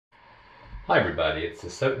Hi everybody, it's the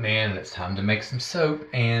Soap Man and it's time to make some soap,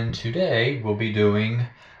 and today we'll be doing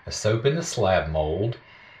a soap in the slab mold,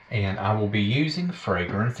 and I will be using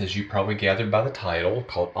fragrance, as you probably gathered by the title,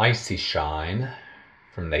 called Icy Shine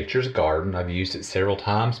from Nature's Garden. I've used it several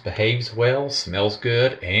times, behaves well, smells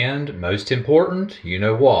good, and most important, you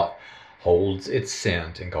know what, holds its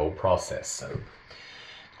scent in cold processed soap.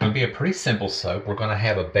 It's going to be a pretty simple soap. We're going to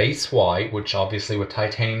have a base white, which obviously with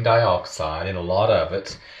titanium dioxide and a lot of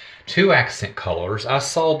it. Two accent colors. I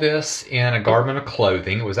saw this in a garment of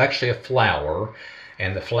clothing. It was actually a flower,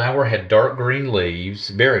 and the flower had dark green leaves,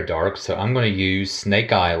 very dark, so I'm going to use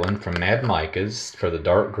Snake Island from Mad Micah's for the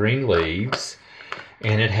dark green leaves,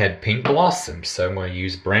 and it had pink blossoms, so I'm going to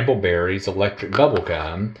use Brambleberry's electric bubble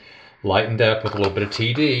gum lightened up with a little bit of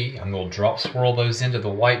TD. I'm going to drop swirl those into the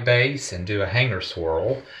white base and do a hanger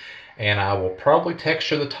swirl, and I will probably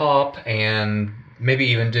texture the top and maybe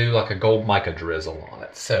even do like a gold mica drizzle on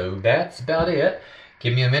it. So that's about it.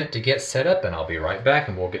 Give me a minute to get set up and I'll be right back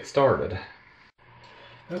and we'll get started.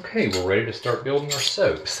 Okay, we're ready to start building our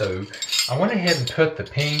soap. So I went ahead and put the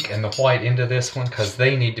pink and the white into this one because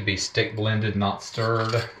they need to be stick blended, not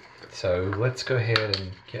stirred. So let's go ahead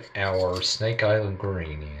and get our Snake Island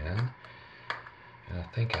green in. And I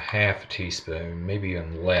think a half a teaspoon, maybe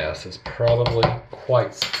even less, is probably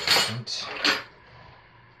quite sufficient.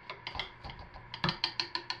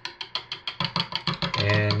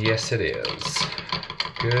 And yes, it is.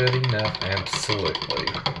 Good enough, absolutely.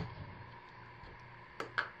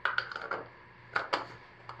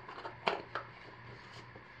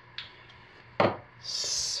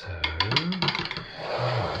 So,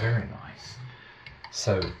 oh, very nice.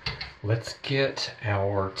 So, let's get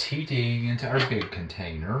our TD into our big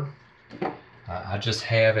container. I just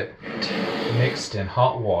have it mixed in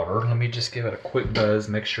hot water. Let me just give it a quick buzz,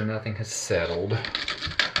 make sure nothing has settled.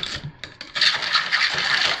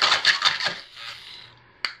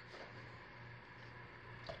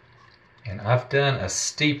 And I've done a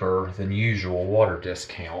steeper than usual water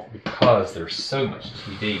discount because there's so much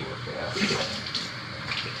TD with this.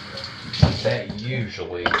 That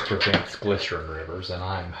usually prevents glycerin rivers, and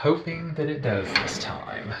I'm hoping that it does this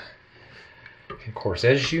time. And of course,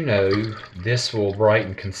 as you know, this will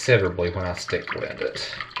brighten considerably when I stick blend it,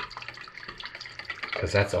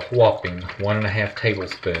 because that's a whopping 1.5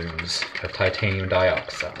 tablespoons of titanium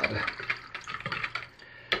dioxide.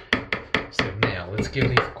 Let's give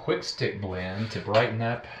these a quick stick blend to brighten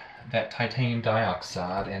up that titanium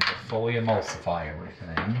dioxide and to fully emulsify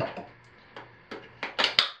everything.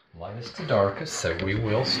 Lightest to darkest, so we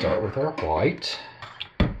will start with our white.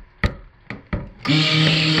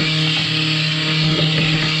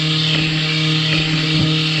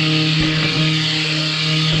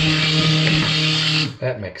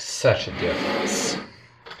 That makes such a difference.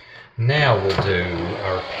 Now we'll do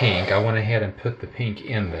our pink. I went ahead and put the pink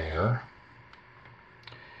in there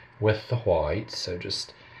with the white, so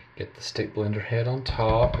just get the stick blender head on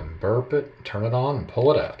top and burp it, turn it on and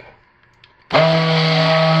pull it up.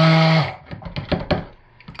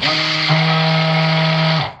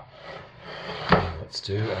 And let's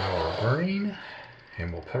do our green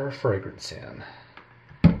and we'll put our fragrance in.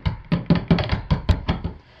 And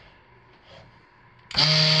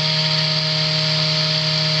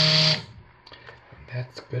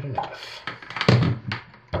that's good enough.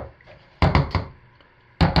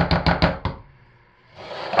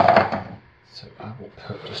 So I will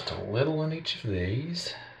put just a little in each of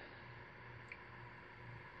these,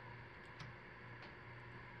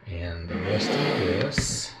 and the rest of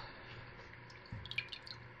this.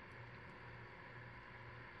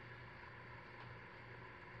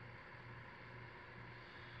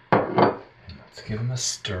 And let's give them a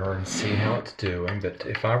stir and see how it's doing. But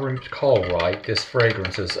if I recall right, this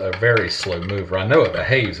fragrance is a very slow mover. I know it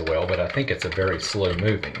behaves well, but I think it's a very slow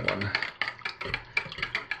moving one.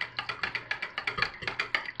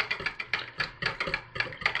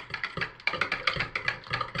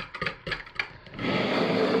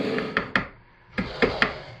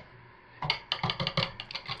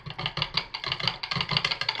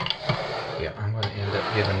 Yeah, I'm going to end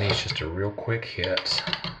up giving these just a real quick hit.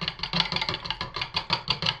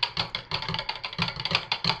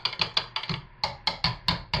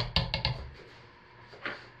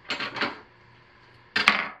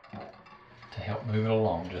 To help move it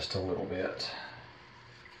along just a little bit.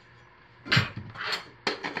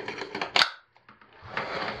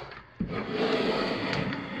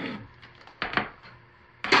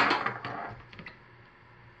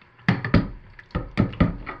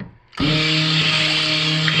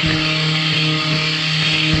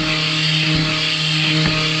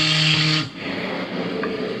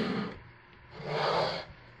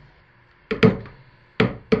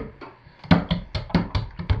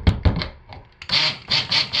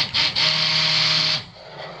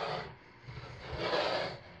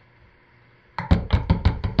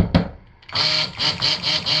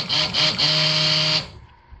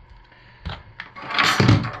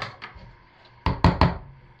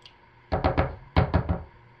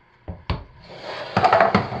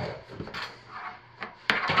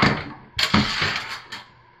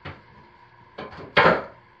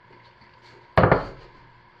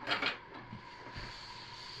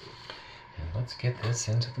 let's get this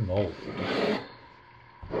into the mold.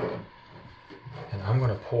 And I'm going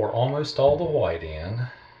to pour almost all the white in,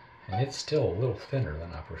 and it's still a little thinner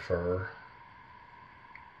than I prefer.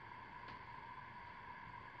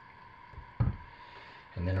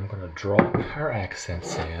 And then I'm going to drop our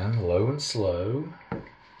accents in, low and slow. Make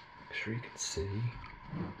sure you can see.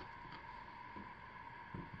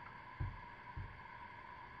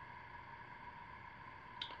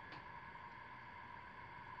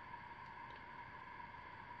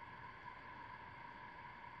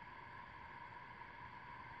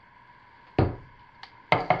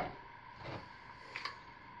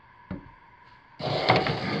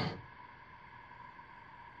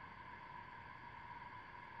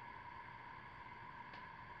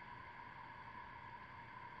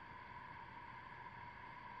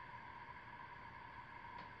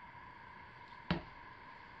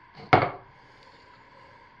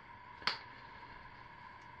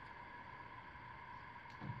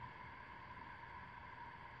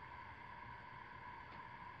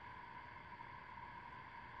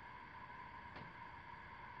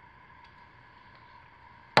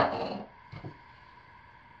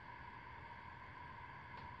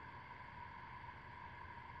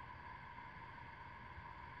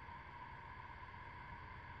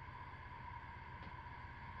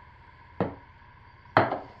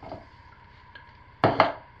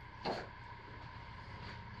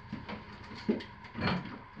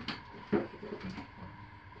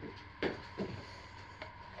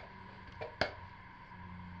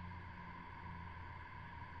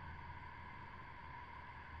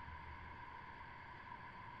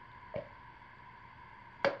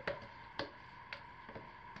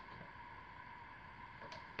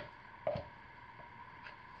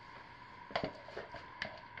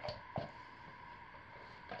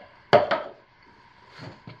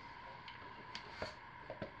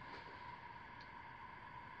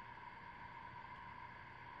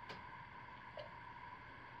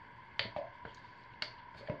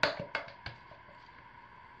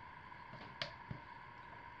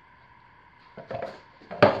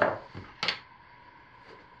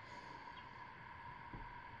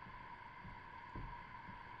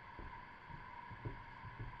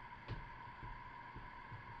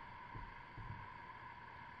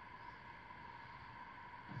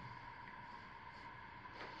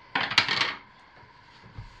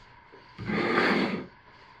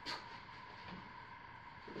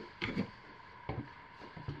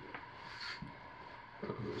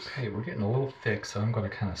 Okay, we're getting a little thick, so I'm going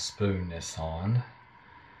to kind of spoon this on.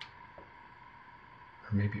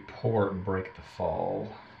 Or maybe pour it and break the fall.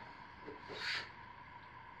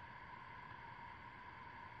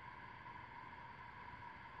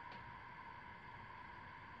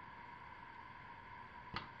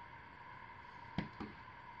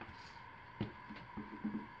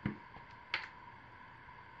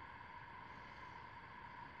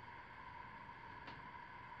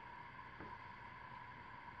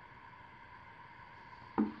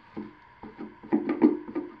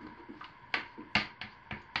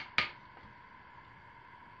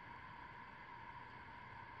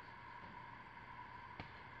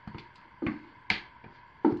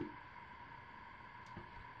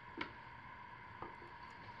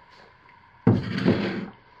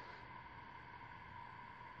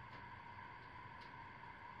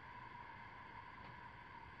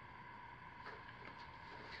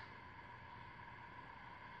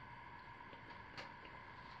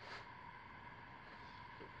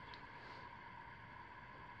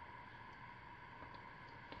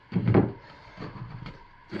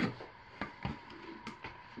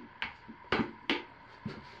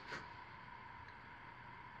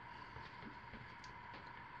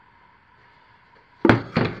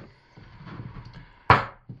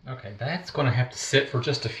 Okay, that's going to have to sit for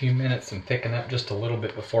just a few minutes and thicken up just a little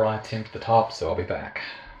bit before I tint the top, so I'll be back.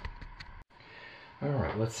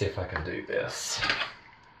 Alright, let's see if I can do this.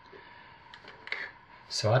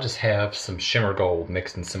 So I just have some shimmer gold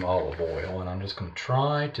mixed in some olive oil, and I'm just going to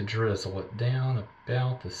try to drizzle it down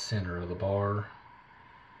about the center of the bar.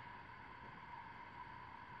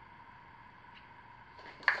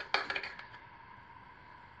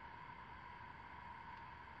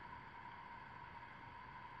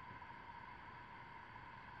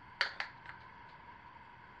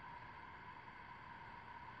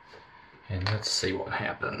 And let's see what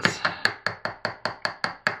happens.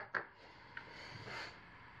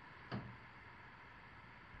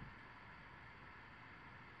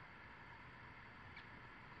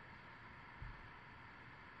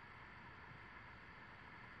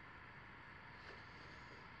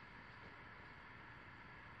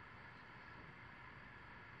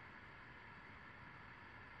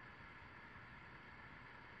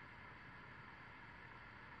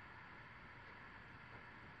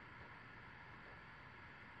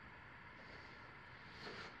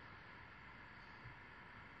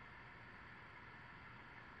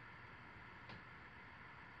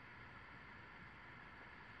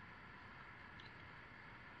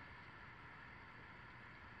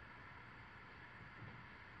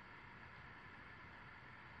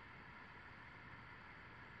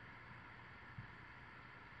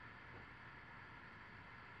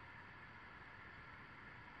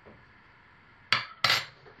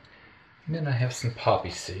 And then I have some poppy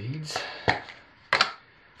seeds.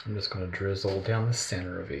 I'm just going to drizzle down the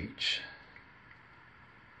center of each.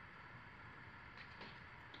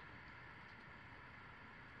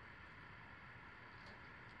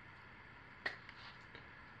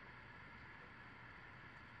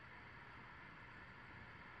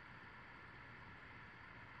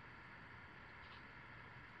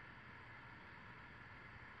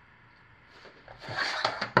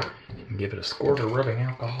 Give it a squirt of rubbing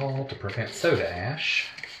alcohol to prevent soda ash.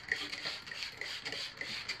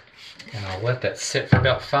 And I'll let that sit for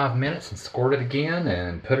about 5 minutes and squirt it again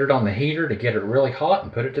and put it on the heater to get it really hot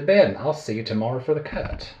and put it to bed. And I'll see you tomorrow for the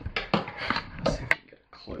cut. Let's see if we can get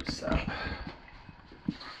a close up.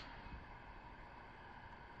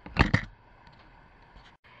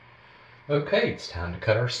 Okay, it's time to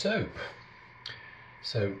cut our soap.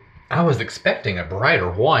 So I was expecting a brighter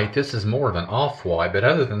white. This is more of an off-white, but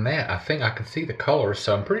other than that, I think I can see the colors,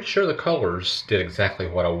 so I'm pretty sure the colors did exactly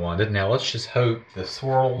what I wanted. Now let's just hope the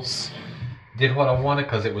swirls did what I wanted,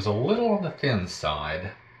 because it was a little on the thin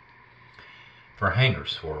side for a hanger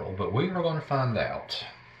swirl, but we are going to find out.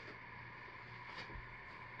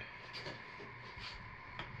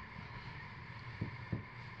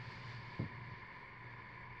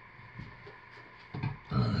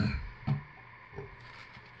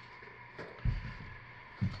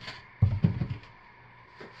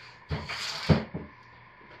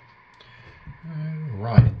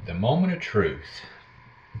 Right, the moment of truth.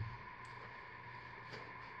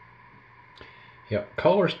 Yep,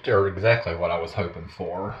 colors are exactly what I was hoping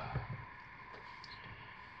for.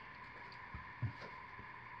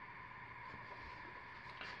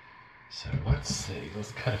 So let's see,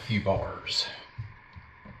 let's cut a few bars.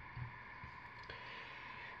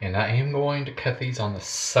 And I am going to cut these on the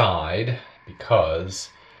side because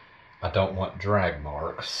I don't want drag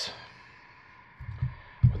marks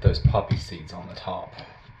with those poppy seeds on the top.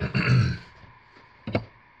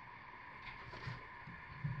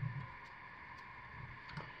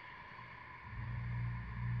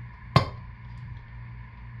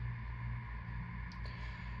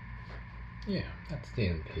 Yeah, that's the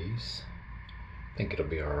end piece. I think it'll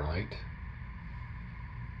be all right.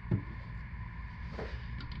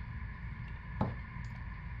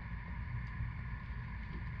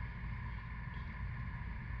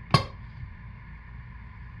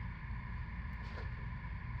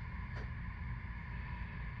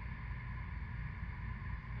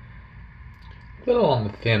 A little on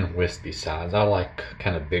the thin, wispy sides. I like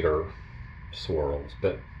kind of bigger swirls,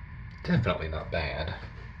 but definitely not bad.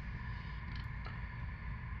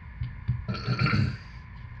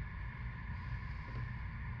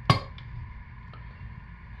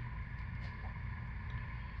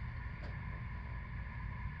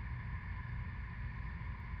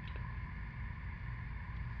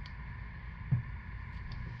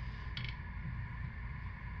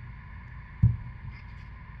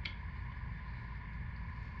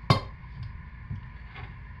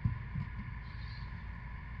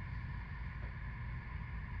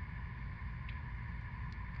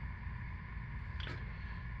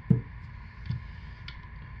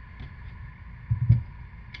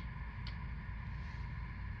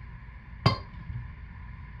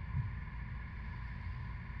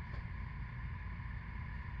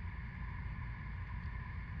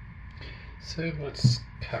 So let's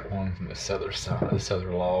cut one from this other side, this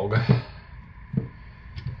other log.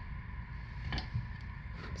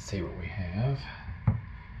 Let's see what we have.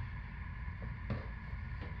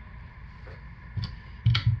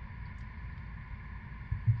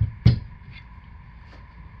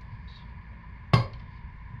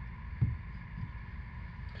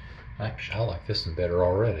 Actually, I like this one better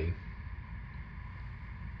already.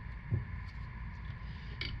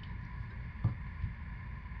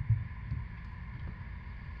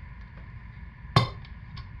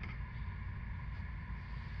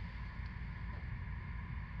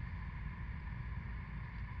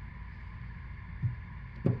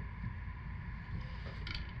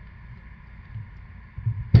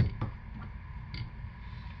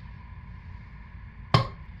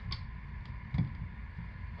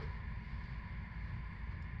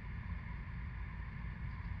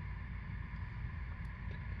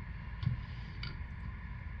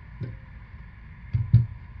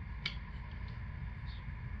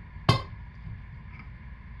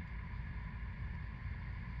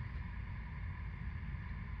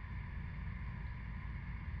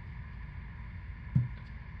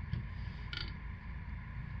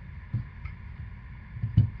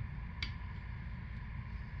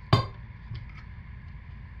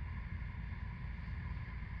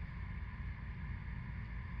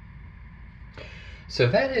 So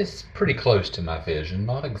that is pretty close to my vision,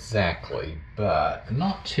 not exactly, but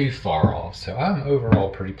not too far off. So I'm overall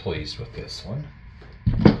pretty pleased with this one.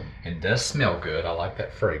 It does smell good. I like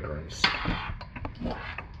that fragrance. And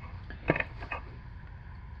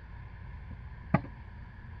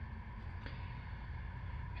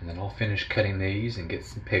then I'll finish cutting these and get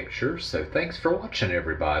some pictures. So thanks for watching,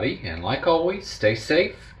 everybody. And like always, stay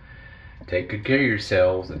safe, take good care of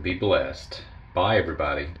yourselves, and be blessed. Bye,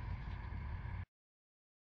 everybody.